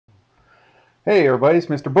Hey everybody, it's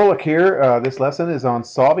Mr. Bullock here. This lesson is on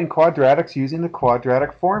solving quadratics using the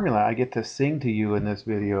quadratic formula. I get to sing to you in this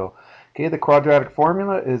video. Okay, the quadratic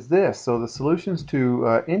formula is this. So the solutions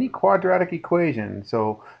to any quadratic equation,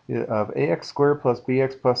 so of ax squared plus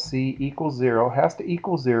bx plus c equals 0, has to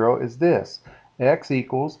equal 0 is this. X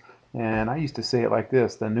equals, and I used to say it like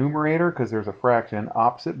this, the numerator, because there's a fraction,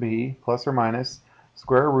 opposite b plus or minus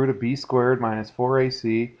square root of b squared minus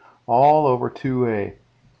 4ac all over 2a.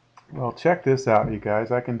 Well, check this out, you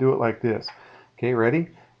guys. I can do it like this. Okay, ready?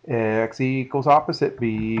 X equals opposite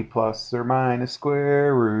b plus or minus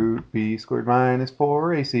square root b squared minus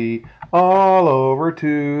 4ac all over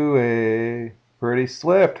 2a. Pretty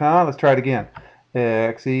swift, huh? Let's try it again.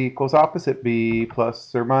 X equals opposite b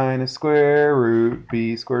plus or minus square root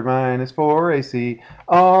b squared minus 4ac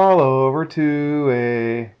all over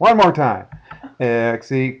 2a. One more time.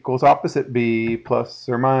 X equals opposite b plus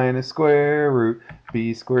or minus square root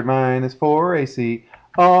b squared minus 4ac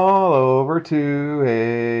all over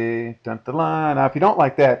 2a. Dun, dun, dun. Now, if you don't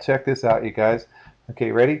like that, check this out, you guys.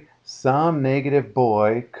 Okay, ready? Some negative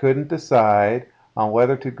boy couldn't decide on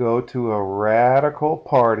whether to go to a radical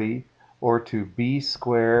party or to B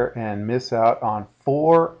Square and miss out on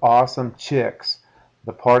 4 awesome chicks.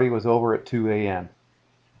 The party was over at 2 a.m.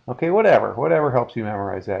 Okay, whatever helps you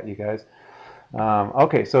memorize that, you guys.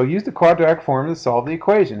 Okay, so use the quadratic formula to solve the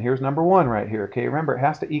equation. Here's number 1 right here. Okay, remember it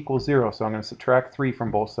has to equal 0, so I'm going to subtract 3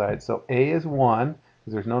 from both sides. So A is 1,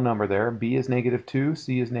 because there's no number there. B is negative 2,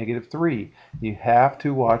 C is negative 3. You have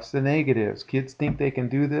to watch the negatives. Kids think they can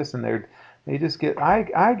do this, and they just get,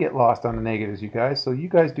 I get lost on the negatives, you guys, so you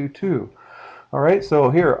guys do too. All right, so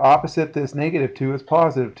here, opposite this negative 2 is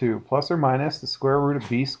positive 2. Plus or minus the square root of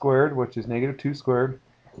b squared, which is negative 2 squared,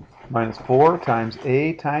 minus 4 times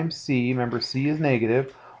a times c, remember c is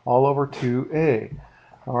negative, all over 2a.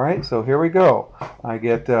 All right, so here we go. I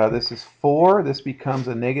get, this is 4. This becomes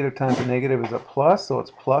a negative times a negative is a plus, so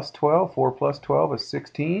it's plus 12. 4 plus 12 is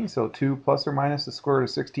 16. So 2 plus or minus the square root of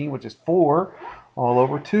 16, which is 4, all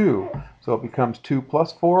over 2. So it becomes 2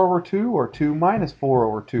 plus 4 over 2 or 2 minus 4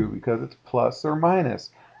 over 2 because it's plus or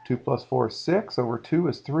minus. 2 plus 4 is 6, over 2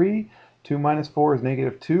 is 3. 2 minus 4 is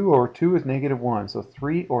negative 2, or 2 is negative 1. So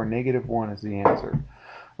 3 or negative 1 is the answer.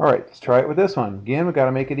 All right, let's try it with this one. Again, we've got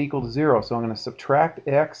to make it equal to 0. So I'm going to subtract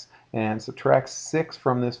x and subtract 6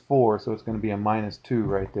 from this 4. So it's going to be a minus 2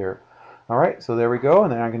 right there. All right, so there we go.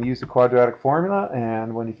 And then I'm going to use the quadratic formula.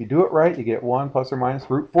 And if you do it right, you get 1 plus or minus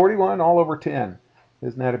root 41 all over 10.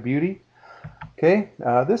 Isn't that a beauty? Okay,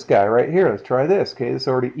 this guy right here, let's try this. Okay, this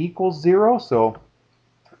already equals 0. So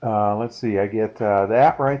let's see, I get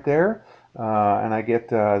that right there. And I get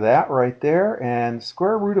that right there. And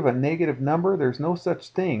square root of a negative number, there's no such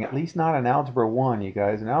thing, at least not in Algebra 1, you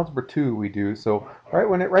guys. In Algebra 2 we do. So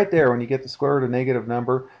right there, when you get the square root of a negative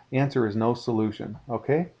number, the answer is no solution.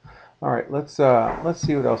 Okay? All right, let's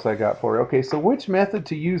see what else I got for you. Okay, so which method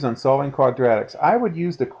to use on solving quadratics? I would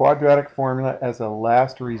use the quadratic formula as a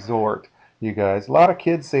last resort, you guys. A lot of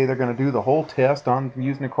kids say they're going to do the whole test on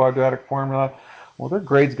using the quadratic formula. Well, their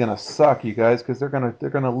grade's going to suck, you guys, because they're going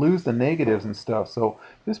to lose the negatives and stuff. So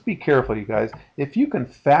just be careful, you guys. If you can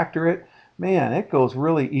factor it, man, it goes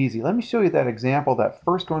really easy. Let me show you that example, that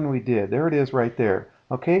first one we did. There it is right there.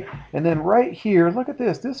 Okay, and then right here, look at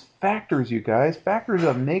this. This factors, you guys. Factors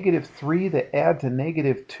of negative 3 that add to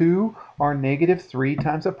negative 2 are negative 3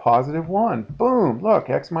 times a positive 1. Boom, look,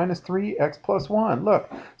 x minus 3, x plus 1.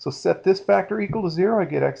 Look, so set this factor equal to 0, I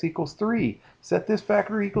get x equals 3. Set this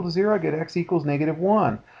factor equal to 0, I get x equals negative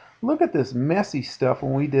 1. Look at this messy stuff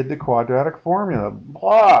when we did the quadratic formula.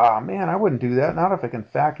 Blah, man, I wouldn't do that. Not if I can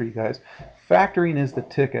factor, you guys. Factoring is the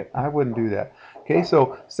ticket. I wouldn't do that. Okay,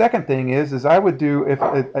 so second thing is I would do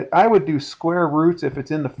I would do square roots if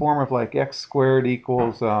it's in the form of like x squared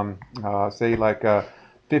equals say like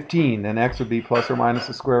 15, then x would be plus or minus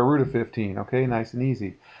the square root of 15. Okay, nice and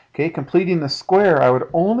easy. Okay, completing the square, I would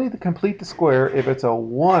only complete the square if it's a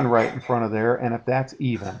 1 right in front of there and if that's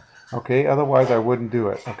even. Okay, otherwise I wouldn't do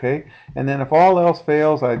it. Okay, and then if all else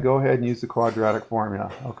fails, I'd go ahead and use the quadratic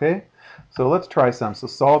formula. Okay, so let's try some. So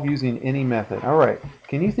solve using any method. All right,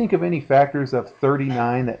 can you think of any factors of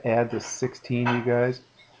 39 that add to 16, you guys?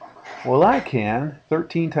 Well, I can.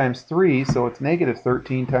 13 times 3, so it's negative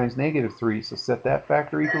 13 times negative 3. So set that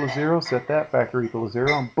factor equal to 0, set that factor equal to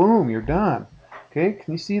 0, and boom, you're done. Okay,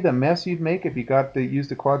 can you see the mess you'd make if you got to use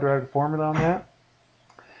the quadratic formula on that?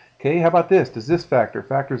 Okay, how about this? Does this factor,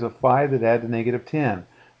 factors of 5 that add to negative 10?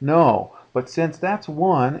 No, but since that's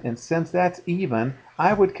 1 and since that's even,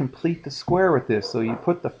 I would complete the square with this. So you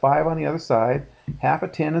put the 5 on the other side Half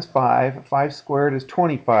of 10 is 5. 5 squared is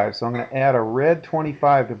 25. So I'm going to add a red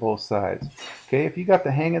 25 to both sides. Okay, if you got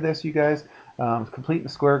the hang of this, you guys, completing the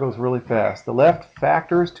square goes really fast. The left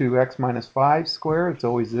factors to x minus 5 squared. It's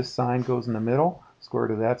always this sign goes in the middle. Square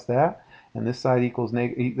root of that's that. And this side equals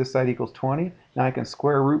 20. Now I can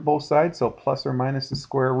square root both sides, so plus or minus the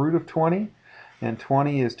square root of 20. And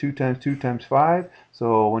 20 is 2 times 2 times 5.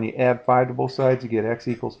 So when you add 5 to both sides, you get x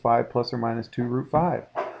equals 5 plus or minus 2 root 5.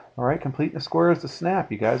 All right, completing the square is the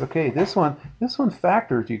snap, you guys. Okay, this one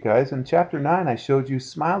factors, you guys. In chapter 9, I showed you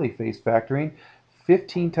smiley face factoring.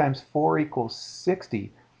 15 times 4 equals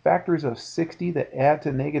 60. Factors of 60 that add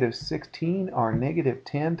to negative 16 are negative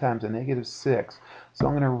 10 times a negative 6. So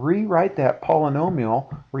I'm going to rewrite that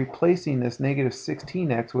polynomial, replacing this negative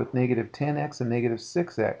 16x with negative 10x and negative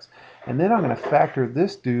 6x. And then I'm going to factor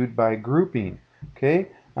this dude by grouping. Okay,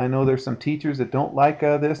 I know there's some teachers that don't like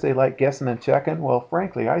this. They like guessing and checking. Well,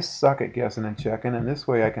 frankly, I suck at guessing and checking, and this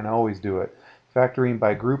way I can always do it. Factoring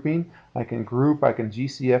by grouping, I can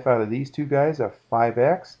GCF out of these two guys, a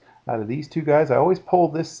 5x. Out of these two guys, I always pull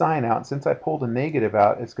this sign out. Since I pulled a negative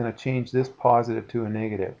out, it's going to change this positive to a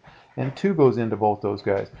negative. And 2 goes into both those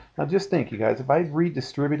guys. Now just think, you guys, if I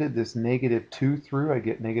redistributed this negative 2 through, I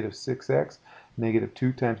get negative 6x. Negative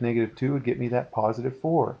 2 times negative 2 would get me that positive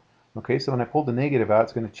 4. Okay, so when I pull the negative out,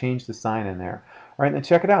 it's going to change the sign in there. All right, then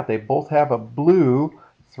check it out. They both have a blue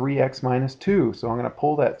 3x minus 2. So I'm going to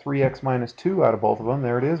pull that 3x minus 2 out of both of them.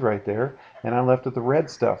 There it is right there. And I'm left with the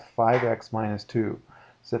red stuff, 5x minus 2.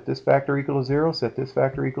 Set this factor equal to 0, set this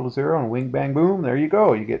factor equal to 0, and wing, bang, boom, there you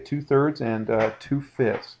go. You get 2/3 and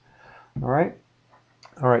 2/5. All right?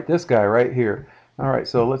 All right, this guy right here. All right,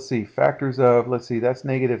 so let's see. Factors of, let's see, that's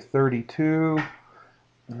negative 32.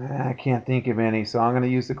 I can't think of any, so I'm going to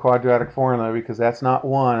use the quadratic formula because that's not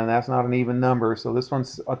 1 and that's not an even number. So this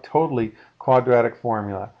one's a totally quadratic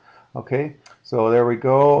formula. Okay, so there we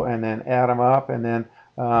go, and then add them up, and then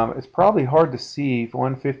it's probably hard to see for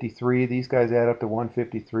 153. These guys add up to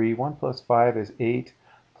 153. 1 plus 5 is 8.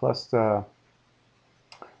 Plus, I'm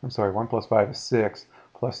sorry, 1 plus 5 is 6.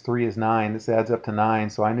 Plus 3 is 9. This adds up to 9,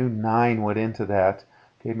 so I knew 9 went into that.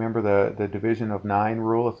 Okay, remember the division of 9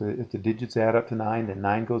 rule? If the digits add up to 9, then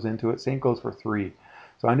 9 goes into it. Same goes for 3.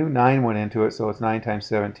 So I knew 9 went into it, so it's 9 times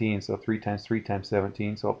 17. So 3 times 3 times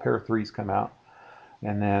 17. So a pair of 3's come out.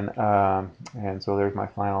 And then, and so there's my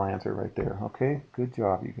final answer right there. Okay, good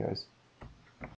job, you guys.